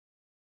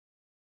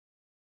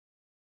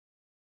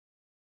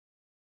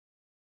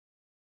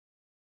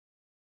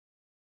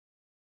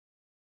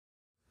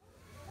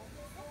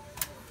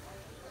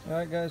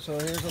Alright guys, so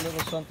here's a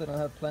little something I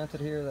have planted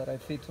here that I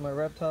feed to my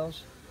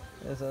reptiles.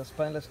 It's a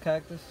spineless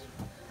cactus.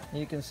 And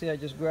you can see I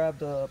just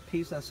grabbed a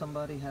piece that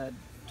somebody had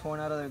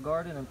torn out of their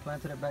garden and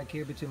planted it back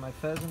here between my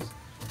pheasants.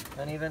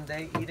 And even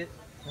they eat it,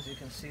 as you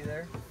can see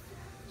there.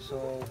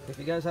 So if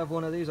you guys have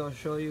one of these, I'll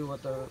show you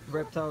what the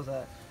reptiles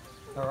that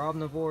are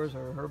omnivores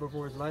or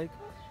herbivores like.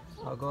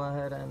 I'll go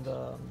ahead and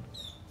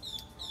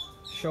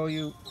show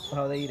you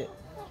how they eat it.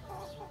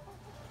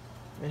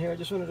 And here I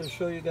just wanted to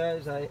show you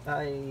guys,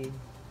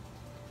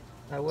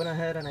 I went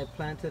ahead and I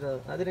planted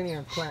I didn't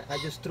even plant, I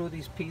just threw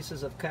these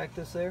pieces of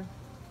cactus there.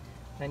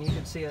 And you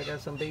can see I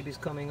got some babies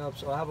coming up.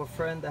 So I have a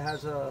friend that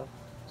has a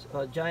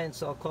giant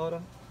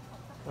sulcata.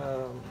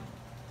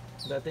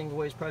 That thing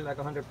weighs probably like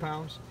 100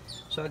 pounds.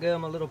 So I gave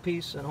him a little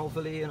piece and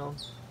hopefully, you know,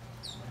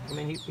 I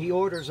mean, he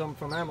orders them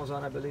from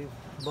Amazon, I believe.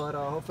 But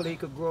hopefully he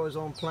could grow his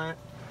own plant.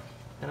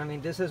 And I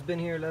mean, this has been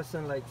here less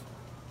than like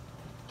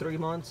 3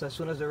 months. As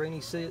soon as the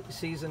rainy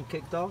season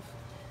kicked off,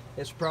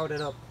 it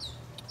sprouted up.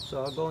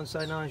 So I'll go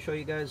inside now and show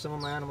you guys some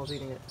of my animals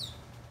eating it.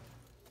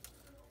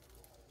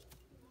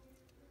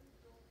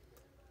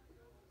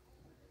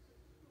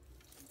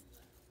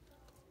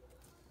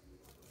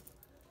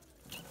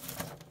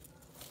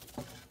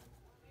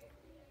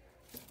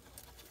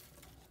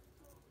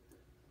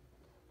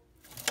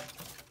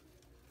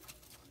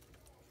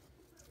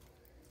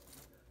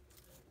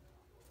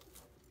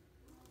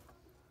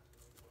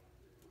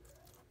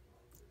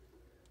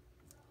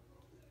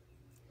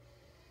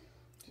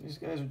 These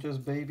guys are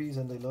just babies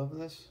and they love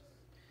this.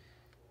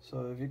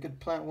 So if you could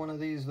plant one of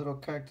these little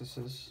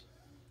cactuses,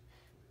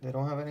 they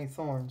don't have any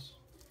thorns.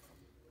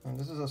 And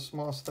this is a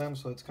small stem,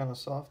 so it's kind of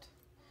soft,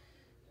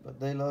 but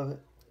they love it.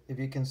 If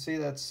you can see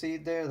that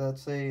seed there,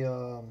 that's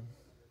a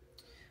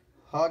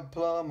hog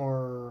plum,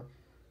 or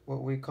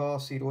what we call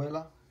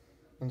ciruela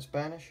in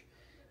Spanish.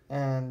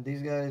 And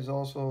these guys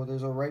also,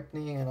 there's a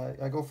ripening,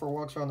 and I go for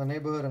walks around the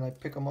neighborhood and I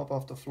pick them up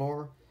off the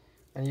floor,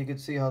 and you can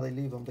see how they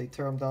leave them. They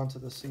tear them down to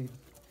the seed.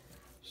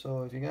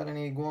 So if you got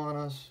any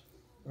iguanas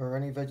or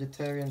any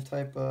vegetarian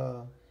type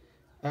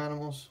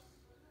animals,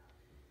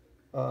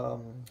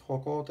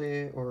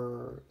 jocote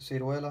or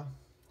ciruela,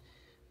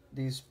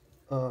 these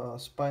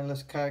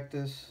spineless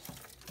cactus,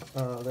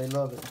 they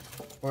love it.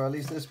 Or at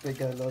least this big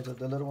guy loves it.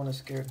 The little one is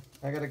scared.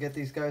 I gotta get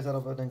these guys out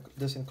of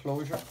this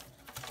enclosure.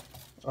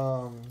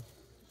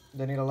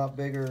 They need a lot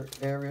bigger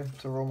area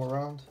to roam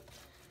around.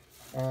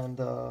 And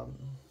I'm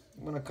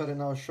gonna cut it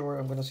now short.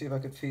 I'm gonna see if I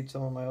could feed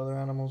some of my other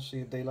animals, see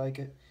if they like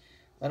it.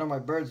 I know my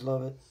birds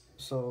love it,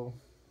 so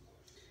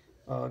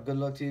good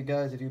luck to you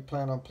guys. If you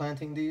plan on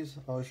planting these,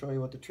 I'll show you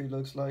what the tree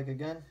looks like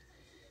again.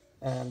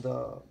 And,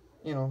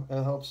 you know,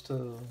 it helps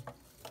to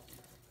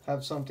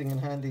have something in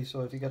handy,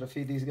 so if you got to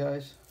feed these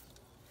guys,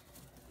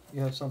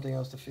 you have something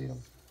else to feed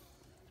them.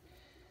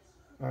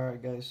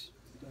 Alright guys.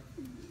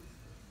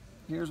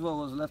 Here's what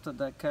was left of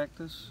that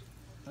cactus.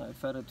 I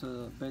fed it to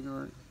the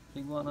bigger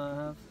iguana I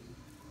have,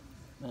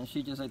 and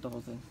she just ate the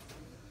whole thing.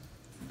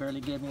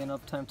 Barely gave me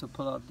enough time to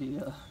pull out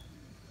the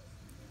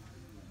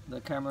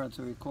camera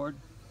to record.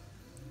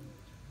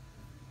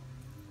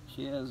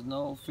 She has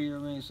no fear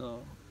of me,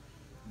 so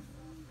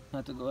I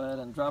had to go ahead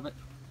and drop it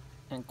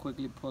and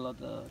quickly pull out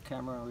the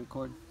camera and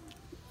record.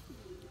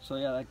 So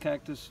yeah, that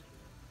cactus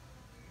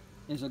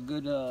is a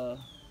good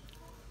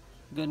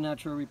good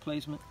natural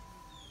replacement.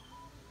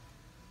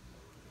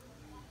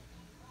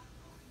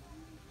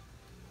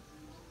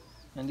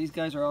 And these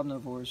guys are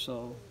omnivores,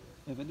 so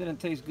if it didn't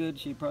taste good,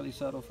 she'd probably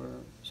settle for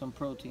some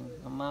protein,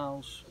 a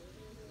mouse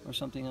or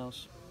something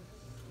else.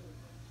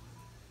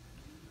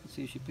 Let's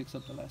see if she picks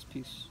up the last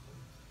piece.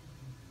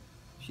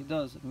 If she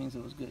does, it means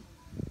it was good.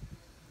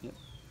 Yep.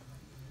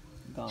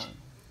 Gone.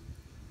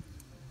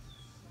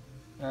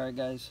 Alright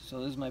guys, so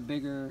this is my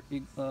bigger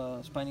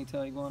spiny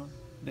tail iguana,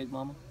 Big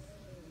Mama.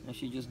 And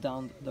she just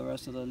downed the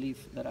rest of the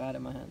leaf that I had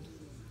in my hand.